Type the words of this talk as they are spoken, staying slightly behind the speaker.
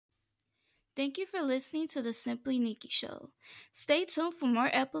Thank you for listening to the Simply Nikki Show. Stay tuned for more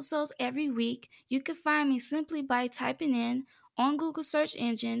episodes every week. You can find me simply by typing in on Google search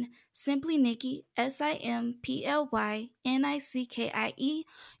engine Simply Nikki SIMPLYNICKIE.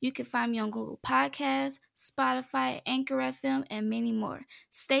 You can find me on Google Podcasts, Spotify, Anchor FM, and many more.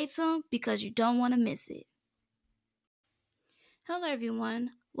 Stay tuned because you don't want to miss it. Hello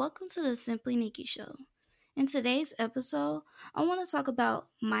everyone. Welcome to the Simply Nikki Show. In today's episode, I want to talk about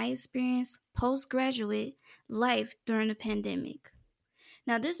my experience postgraduate life during the pandemic.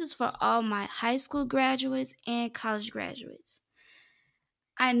 Now, this is for all my high school graduates and college graduates.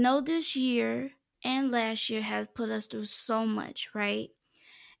 I know this year and last year has put us through so much, right?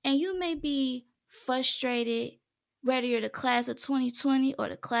 And you may be frustrated whether you're the class of 2020 or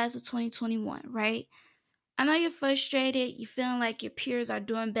the class of 2021, right? I know you're frustrated, you feeling like your peers are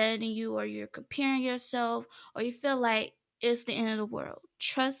doing better than you, or you're comparing yourself, or you feel like it's the end of the world.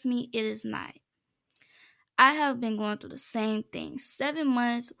 Trust me, it is not. I have been going through the same thing. 7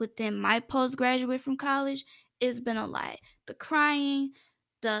 months within my postgraduate from college, it's been a lot. The crying,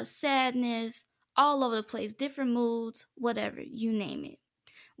 the sadness, all over the place, different moods, whatever, you name it.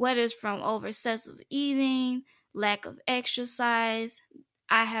 Whether it's from over excessive eating, lack of exercise,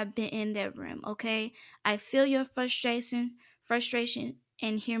 I have been in that room, okay? I feel your frustration,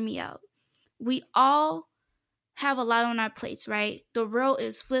 and hear me out. We all have a lot on our plates, right? The world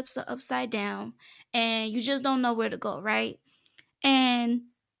is flips upside down, and you just don't know where to go, right? And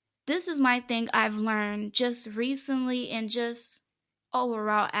this is my thing I've learned just recently and just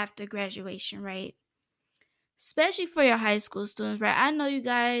overall after graduation, right? Especially for your high school students, right? I know you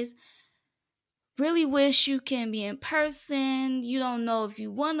guys really wish you can be in person. You don't know if you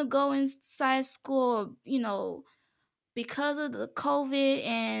want to go inside school, or, because of the COVID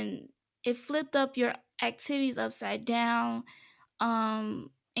and it flipped up your activities upside down. And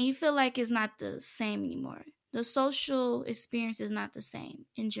you feel like it's not the same anymore. The social experience is not the same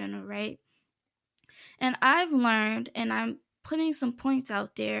in general, right? And I've learned, and I'm putting some points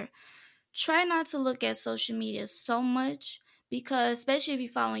out there, try not to look at social media so much, because especially if you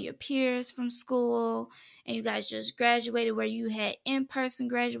follow your peers from school and you guys just graduated, where you had in-person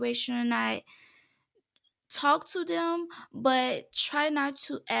graduation or not, talk to them, but try not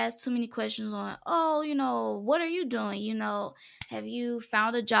to ask too many questions on, oh, what are you doing? Have you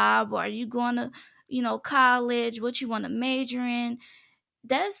found a job, or are you going to, college? What you want to major in?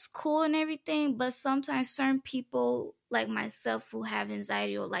 That's cool and everything, but sometimes certain people like myself who have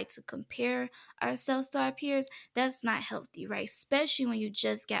anxiety or like to compare ourselves to our peers, that's not healthy, right? Especially when you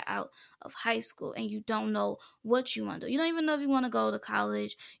just got out of high school and you don't know what you want to do. You don't even know if you want to go to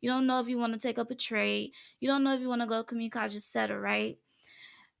college. You don't know if you want to take up a trade. You don't know if you want to go to community college, etc., right?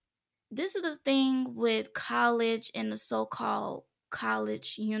 This is the thing with college and the so-called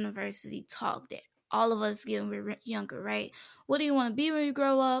college university talk that all of us get when we're younger, right? What do you want to be when you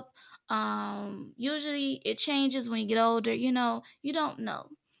grow up? Usually it changes when you get older. You don't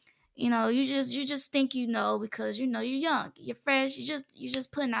know. You just think because you're young, you're fresh. You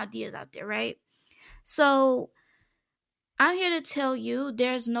just putting ideas out there, right? So I'm here to tell you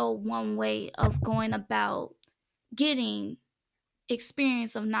there's no one way of going about getting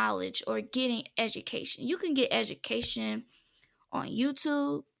experience of knowledge or getting education. You can get education on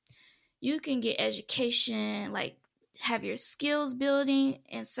YouTube. You can get education, like have your skills building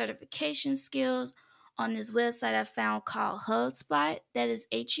and certification skills on this website I found called HubSpot. That is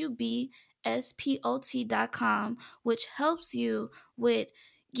HUBSPOT.com, which helps you with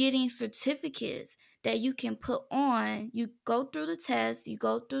getting certificates that you can put on. You go through the tests, you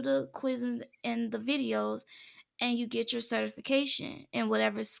go through the quizzes and the videos, and you get your certification in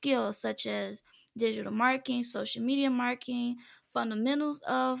whatever skills, such as digital marketing, social media marketing, fundamentals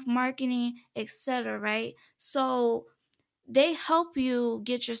of marketing, etc., right? So they help you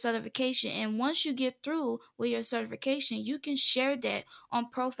get your certification, and once you get through with your certification, you can share that on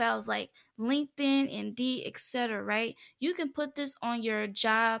profiles like LinkedIn, Indeed, etc., right? You can put this on your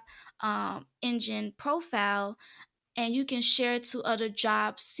job engine profile, and you can share it to other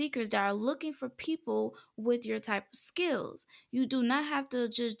job seekers that are looking for people with your type of skills. You do not have to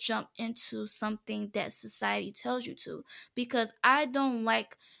just jump into something that society tells you to, because I don't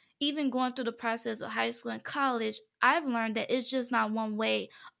like, even going through the process of high school and college, I've learned that it's just not one way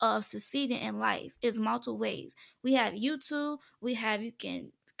of succeeding in life. It's multiple ways. We have YouTube, you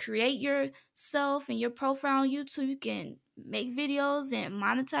can create yourself and your profile on YouTube. You can make videos and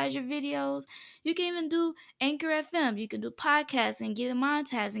monetize your videos. You can even do Anchor FM. You can do podcasts and get it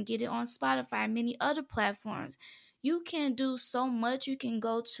monetized and get it on Spotify and many other platforms. You can do so much. You can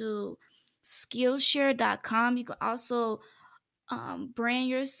go to Skillshare.com. You can also brand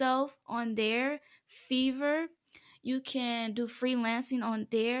yourself on there. Fiverr, you can do freelancing on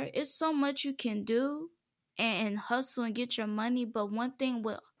there. It's so much you can do and hustle and get your money. But one thing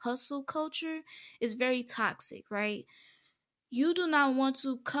with hustle culture is very toxic, right? You do not want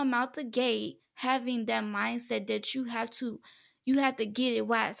to come out the gate having that mindset that you have to get it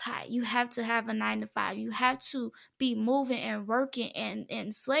while it's hot. You have to have a 9 to 5. You have to be moving and working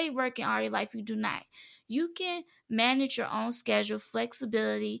and slave working all your life. You do not. You can manage your own schedule,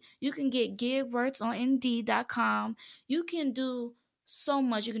 flexibility. You can get gig works on Indeed.com. You can do so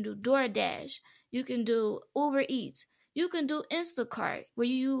much. You can do DoorDash. You can do Uber Eats. You can do Instacart, where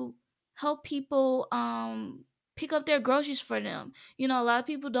you help people pick up their groceries for them. A lot of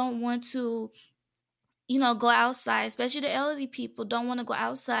people don't want to, go outside, especially the elderly people don't want to go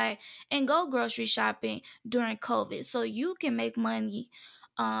outside and go grocery shopping during COVID. So you can make money,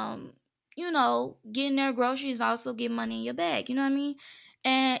 getting their groceries, also get money in your bag. You know what I mean?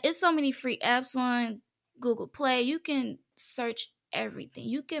 And it's so many free apps on Google Play. You can search everything.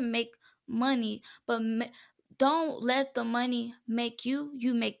 You can make money, but don't let the money make you.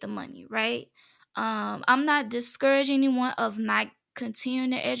 You make the money, right? I'm not discouraging anyone of not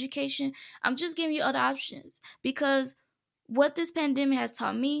continuing their education. I'm just giving you other options, because what this pandemic has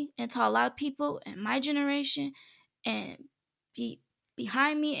taught me and taught a lot of people in my generation and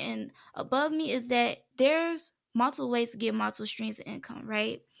behind me and above me is that there's multiple ways to get multiple streams of income,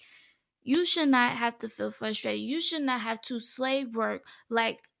 right? You should not have to feel frustrated. You should not have to slave work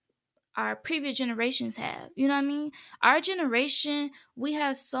like our previous generations have. You know what I mean? Our generation, we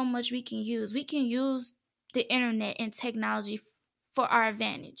have so much we can use. We can use the internet and technology for our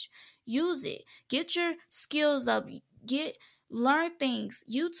advantage. Use it. Get your skills up. Learn things.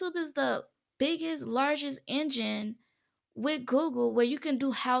 YouTube is the biggest, largest engine with Google where you can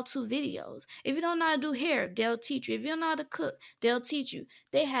do how-to videos. If you don't know how to do hair, they'll teach you. If you don't know how to cook, they'll teach you.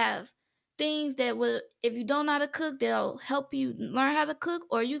 They have things that will, if you don't know how to cook, they'll help you learn how to cook.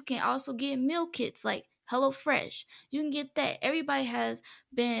 Or you can also get meal kits like HelloFresh. You can get that. Everybody has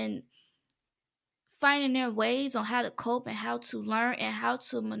been finding their ways on how to cope and how to learn and how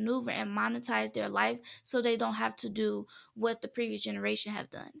to maneuver and monetize their life so they don't have to do what the previous generation have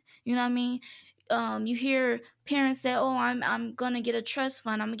done. You know what I mean? You hear parents say, "Oh, I'm gonna get a trust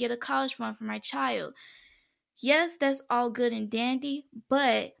fund. I'm gonna get a college fund for my child." Yes, that's all good and dandy,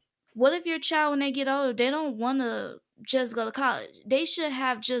 but what if your child, when they get older, they don't want to just go to college? They should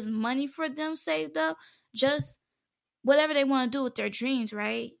have just money for them saved up, just whatever they want to do with their dreams,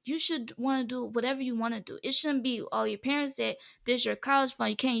 right? You should want to do whatever you want to do. It shouldn't be, oh, your parents said this is your college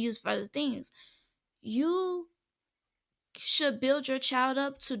fund, you can't use it for other things. You should build your child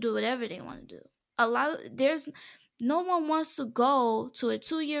up to do whatever they want to do. There's no one wants to go to a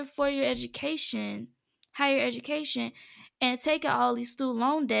 2-year, 4-year education, higher education, and take out all these student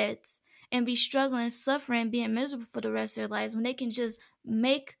loan debts and be struggling, suffering, being miserable for the rest of their lives when they can just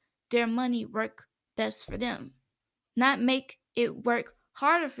make their money work best for them. Not make it work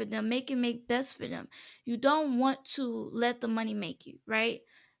harder for them, make best for them. You don't want to let the money make you, right?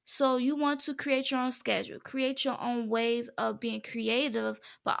 So you want to create your own schedule, create your own ways of being creative,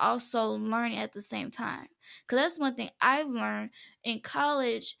 but also learning at the same time. Because that's one thing I've learned in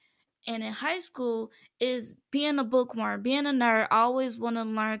college and in high school is being a bookworm, being a nerd, always want to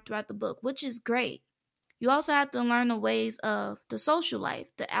learn throughout the book, which is great. You also have to learn the ways of the social life,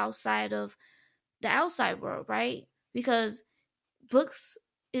 the outside world, right? Because books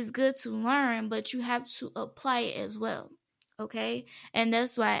is good to learn, but you have to apply it as well. Okay? And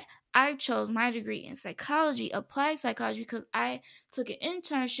that's why I chose my degree in psychology, applied psychology, because I took an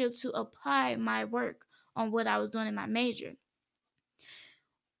internship to apply my work on what I was doing in my major.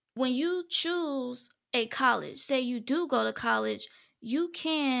 When you choose a college, say you do go to college, you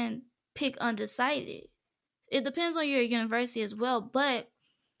can pick undecided. It depends on your university as well, but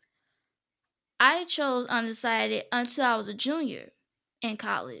I chose undecided until I was a junior in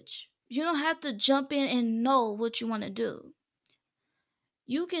college. You don't have to jump in and know what you want to do.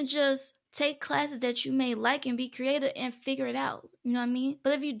 You can just take classes that you may like and be creative and figure it out. You know what I mean?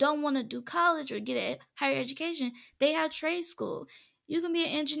 But if you don't want to do college or get a higher education, they have trade school. You can be an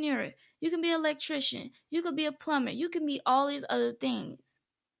engineer. You can be an electrician. You can be a plumber. You can be all these other things.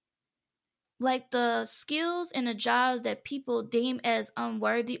 Like the skills and the jobs that people deem as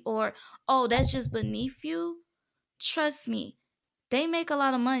unworthy or, oh, that's just beneath you. Trust me, they make a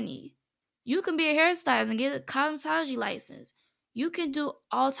lot of money. You can be a hairstylist and get a cosmetology license. You can do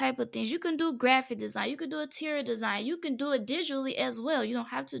all type of things. You can do graphic design. You can do interior design. You can do it digitally as well. You don't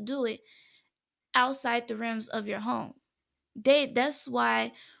have to do it outside the rims of your home. That's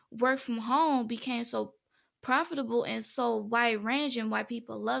why work from home became so profitable and so wide ranging, why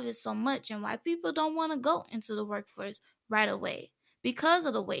people love it so much, and why people don't want to go into the workforce right away because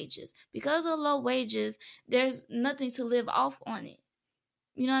of the wages. Because of low wages, there's nothing to live off on it.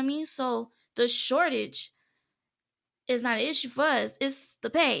 You know what I mean? So the shortage is not an issue for us. It's the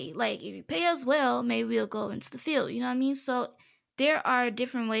pay. Like, if you pay us well, maybe we'll go into the field. You know what I mean? So there are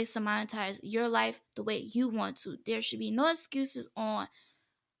different ways to monetize your life the way you want to. There should be no excuses on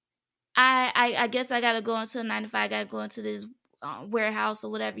I guess I gotta go into a 9 to 5. I gotta go into this warehouse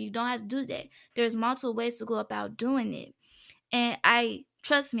or whatever. You don't have to do that. There's multiple ways to go about doing it, and I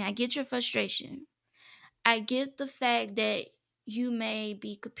trust me. I get your frustration. I get the fact that you may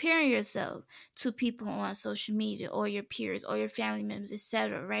be comparing yourself to people on social media or your peers or your family members,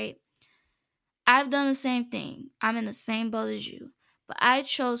 etc. Right? I've done the same thing. I'm in the same boat as you, but I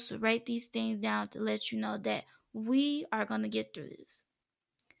chose to write these things down to let you know that we are gonna get through this.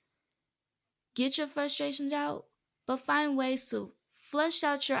 Get your frustrations out, but find ways to flesh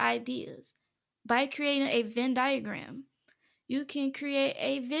out your ideas by creating a Venn diagram. You can create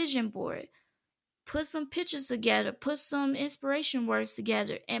a vision board, put some pictures together, put some inspiration words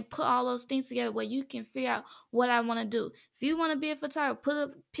together, and put all those things together where you can figure out what I want to do. If you want to be a photographer, put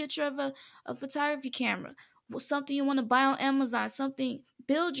a picture of a photography camera, something you want to buy on Amazon, something,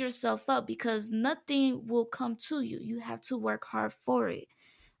 build yourself up, because nothing will come to you. You have to work hard for it.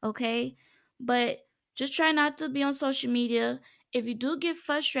 Okay? But just try not to be on social media. If you do get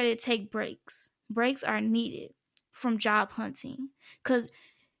frustrated, take breaks. Breaks are needed from job hunting. Because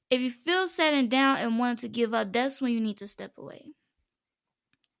if you feel sad and down and want to give up, that's when you need to step away.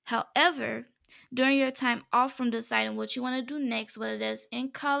 However, during your time off from deciding what you want to do next, whether that's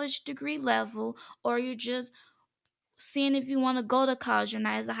in college degree level or you're just seeing if you want to go to college or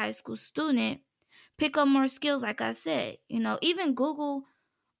not as a high school student, pick up more skills. Like I said, even Google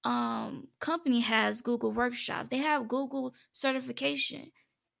company has Google workshops. They have Google certification.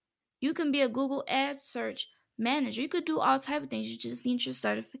 You can be a Google ad search manager. You could do all type of things. You just need your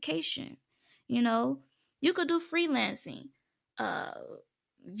certification. You could do freelancing, uh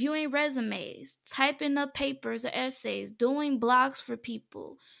viewing resumes, typing up papers or essays, doing blogs for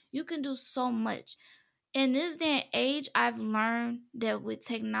people. You can do so much. In this day and age, I've learned that with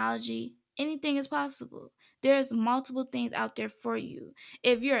technology, anything is possible. There's multiple things out there for you.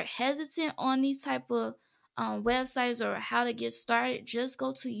 If you're hesitant on these type of websites or how to get started, just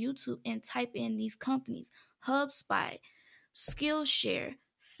go to YouTube and type in these companies: HubSpot, Skillshare,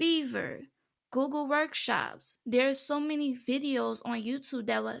 Fiverr, Google Workshops. There's so many videos on YouTube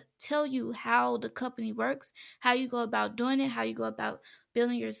that will tell you how the company works, how you go about doing it, how you go about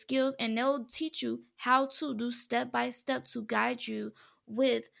building your skills, and they'll teach you how to do step by step to guide you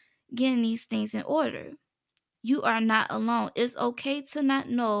with getting these things in order. You are not alone. It's okay to not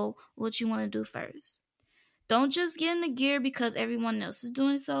know what you want to do first. Don't just get in the gear because everyone else is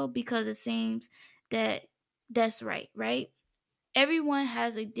doing so, because it seems that that's right? Everyone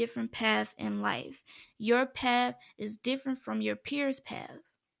has a different path in life. Your path is different from your peer's path.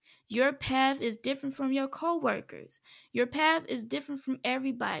 Your path is different from your coworkers. Your path is different from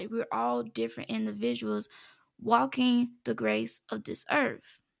everybody. We're all different individuals walking the grace of this earth.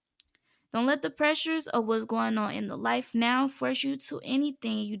 Don't let the pressures of what's going on in the life now force you to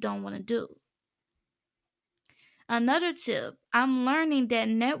anything you don't want to do. Another tip, I'm learning that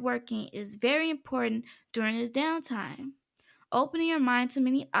networking is very important during this downtime. Opening your mind to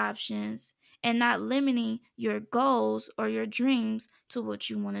many options and not limiting your goals or your dreams to what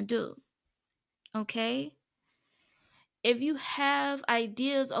you want to do. Okay? If you have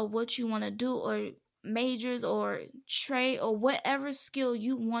ideas of what you want to do, or majors or trade or whatever skill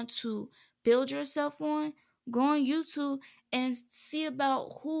you want to build yourself on, go on YouTube and see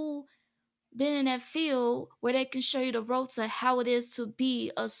about who been in that field where they can show you the road to how it is to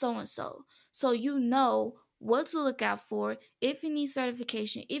be a so and so you know what to look out for, if you need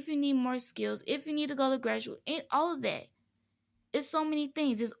certification, if you need more skills, if you need to go to graduate, and all of that. It's so many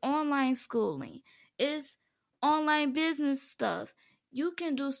things. It's online schooling, it's online business stuff. You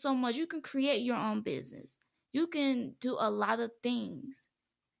can do so much. You can create your own business. You can do a lot of things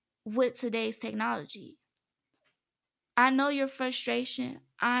with today's technology. I know your frustration.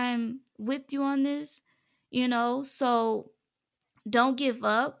 I'm with you on this, so don't give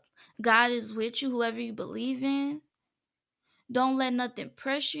up. God is with you, whoever you believe in. Don't let nothing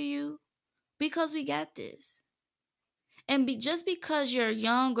pressure you, because we got this. And just because you're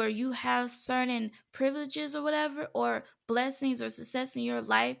young or you have certain privileges or whatever, or blessings or success in your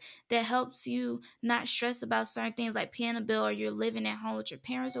life that helps you not stress about certain things like paying a bill, or you're living at home with your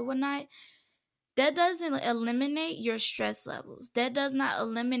parents or whatnot, that doesn't eliminate your stress levels. That does not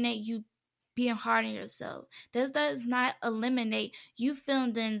eliminate you being hard on yourself. This does not eliminate you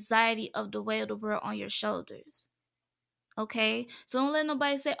feeling the anxiety of the weight of the world on your shoulders. Okay? So don't let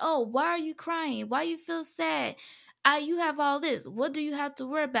nobody say, oh, why are you crying? Why you feel sad? You have all this. What do you have to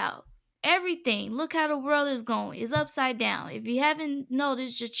worry about? Everything. Look how the world is going. It's upside down. If you haven't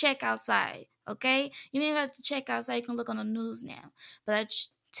noticed, just check outside. Okay? You don't even have to check outside. You can look on the news now. But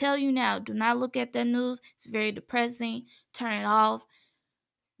tell you now, do not look at that news. It's very depressing. Turn it off.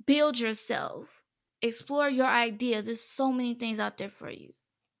 Build yourself. Explore your ideas. There's so many things out there for you.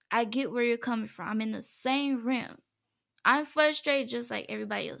 I get where you're coming from. I'm in the same realm. I'm frustrated just like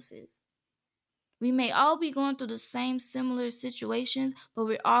everybody else is. We may all be going through the same similar situations, but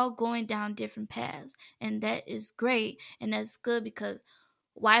we're all going down different paths. And that is great. And that's good because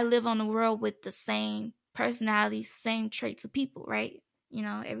why live on the world with the same personality, same traits of people, right? You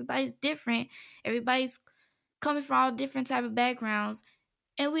know, everybody's different. Everybody's coming from all different type of backgrounds.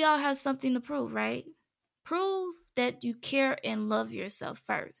 And we all have something to prove, right? Prove that you care and love yourself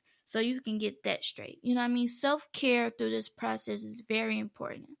first so you can get that straight. You know what I mean? Self-care through this process is very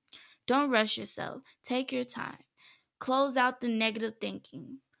important. Don't rush yourself. Take your time. Close out the negative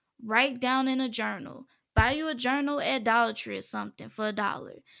thinking. Write down in a journal. Buy you a journal at Dollar Tree or something for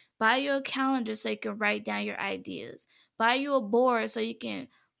 $1. Buy you a calendar so you can write down your ideas. Buy you a board so you can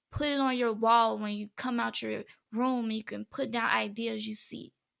put it on your wall when you come out your room and you can put down ideas you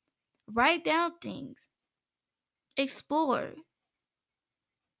see. Write down things. Explore.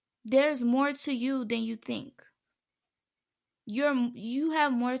 There's more to you than you think. You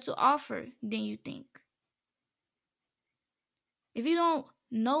have more to offer than you think. If you don't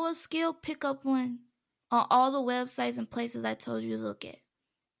know a skill, pick up one on all the websites and places I told you to look at.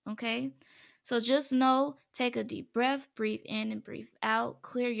 Okay? So just know, take a deep breath, breathe in and breathe out,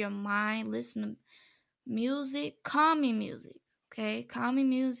 clear your mind, listen to music, calming music. Okay? Calming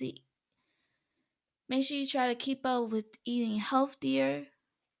music. Make sure you try to keep up with eating healthier,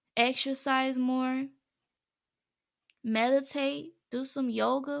 exercise more, meditate, do some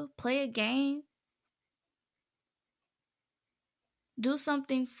yoga, play a game, do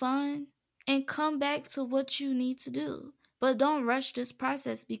something fun, and come back to what you need to do. But don't rush this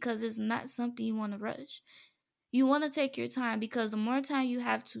process because it's not something you want to rush. You want to take your time because the more time you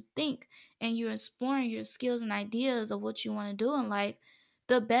have to think and you're exploring your skills and ideas of what you want to do in life,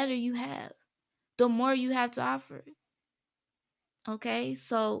 the better you have, the more you have to offer. Okay,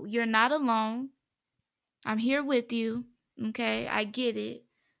 so you're not alone. I'm here with you. Okay, I get it.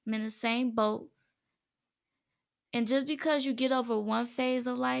 I'm in the same boat. And just because you get over one phase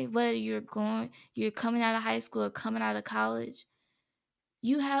of life, whether you're coming out of high school or coming out of college,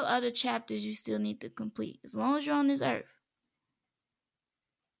 you have other chapters you still need to complete as long as you're on this earth.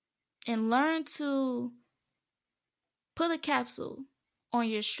 And learn to put a capsule on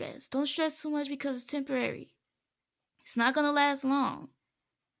your stress. Don't stress too much because it's temporary. It's not going to last long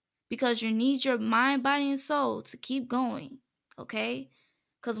because you need your mind, body, and soul to keep going. Okay?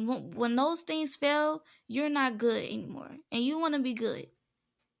 Because when those things fail, you're not good anymore. And you want to be good.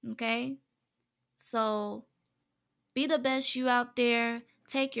 Okay? So be the best you out there.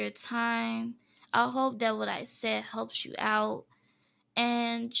 Take your time. I hope that what I said helps you out.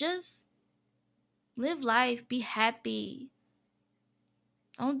 And just live life. Be happy.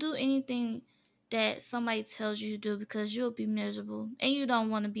 Don't do anything that somebody tells you to do because you'll be miserable. And you don't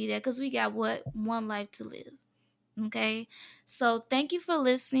want to be there because we got one life to live. Okay? So thank you for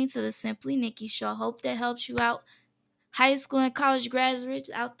listening to the Simply Nikki Show. I hope that helps you out. High school and college graduates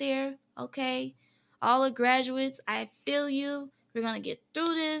out there, okay? All the graduates, I feel you. We're going to get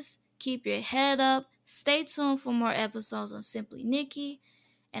through this. Keep your head up. Stay tuned for more episodes on Simply Nikki.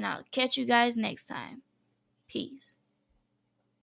 And I'll catch you guys next time. Peace.